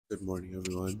Good morning,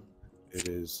 everyone. It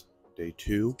is day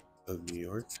 2 of New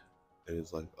York. It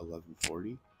is like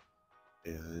 11:40,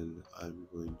 and I'm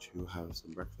going to have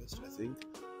some breakfast. I think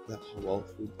that halal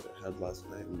food that I had last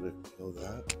night, I'm going to kill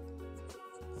that,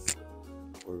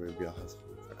 or maybe I'll have some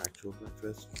for actual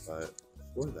breakfast. But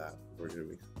before that, we're going to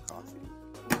make some coffee.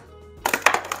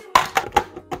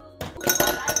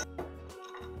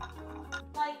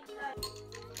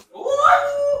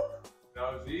 What?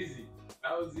 That was easy.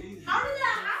 That was easy. How did that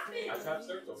happen? I tapped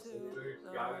circle, so you literally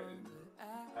got it and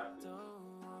tapped it.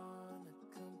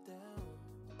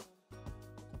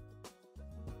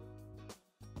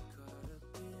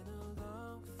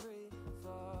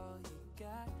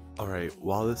 Alright,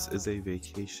 while this is a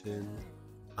vacation,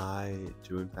 I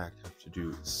do in fact have to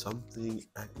do something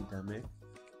academic,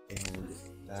 and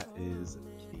that is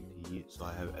KP. So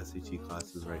I have SAT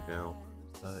classes right now.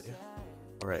 Yeah.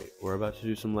 Alright, we're about to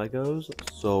do some Legos,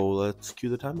 so let's cue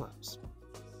the time lapse.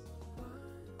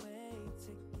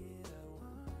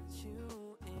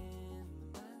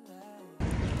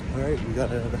 Alright, we got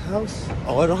out of the house.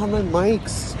 Oh, I don't have my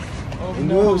mics. Oh, I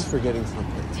knew I was forgetting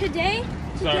something. Today?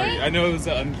 Sorry, I know it was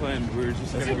unplanned. We were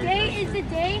just gonna Today is the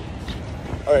day.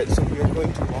 Alright, so we are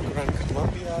going to walk around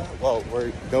Columbia. Well,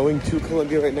 we're going to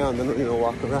Columbia right now, and then we're going to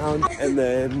walk around. And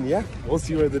then, yeah, we'll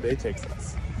see where the day takes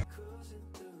us.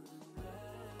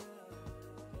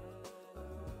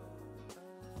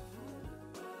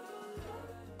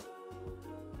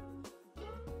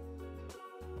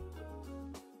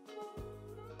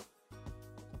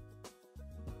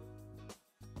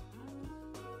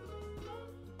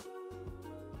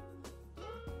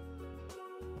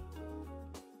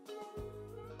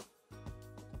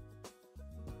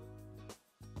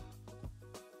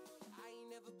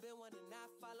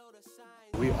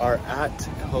 We are at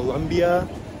Columbia.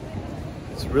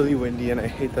 It's really windy and I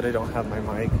hate that I don't have my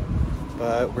mic,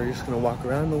 but we're just gonna walk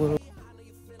around a little.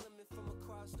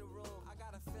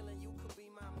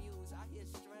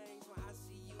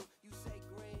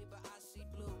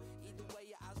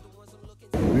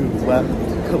 We've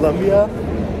left Columbia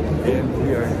and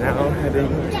we are now heading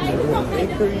to the little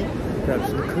bakery, grab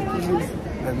some cookies,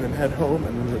 and then head home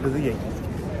and then go to the Yankees.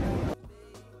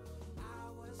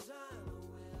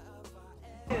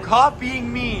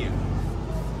 Copying me.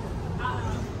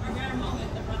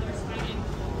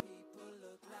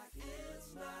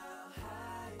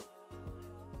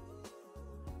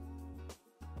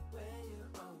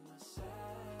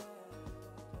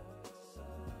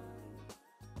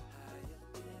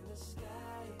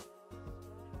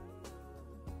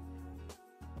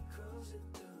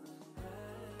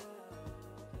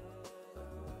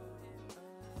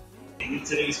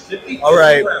 All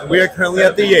right, we are currently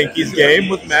at the Yankees game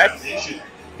with Max.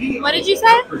 What did you say?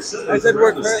 I said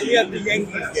we're currently at the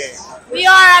Yankees game. We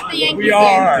are at the Yankees We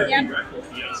are. game.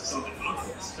 Yep.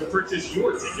 To purchase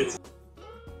your tickets.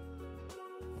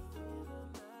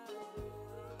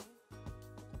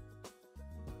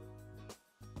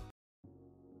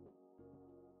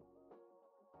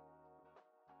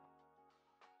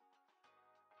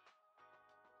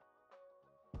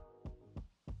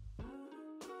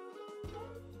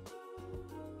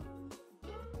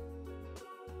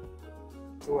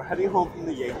 So we're heading home from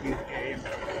the Yankees game.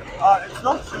 It's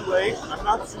not too late. I'm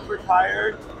not super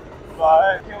tired, but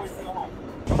I can't wait to go home.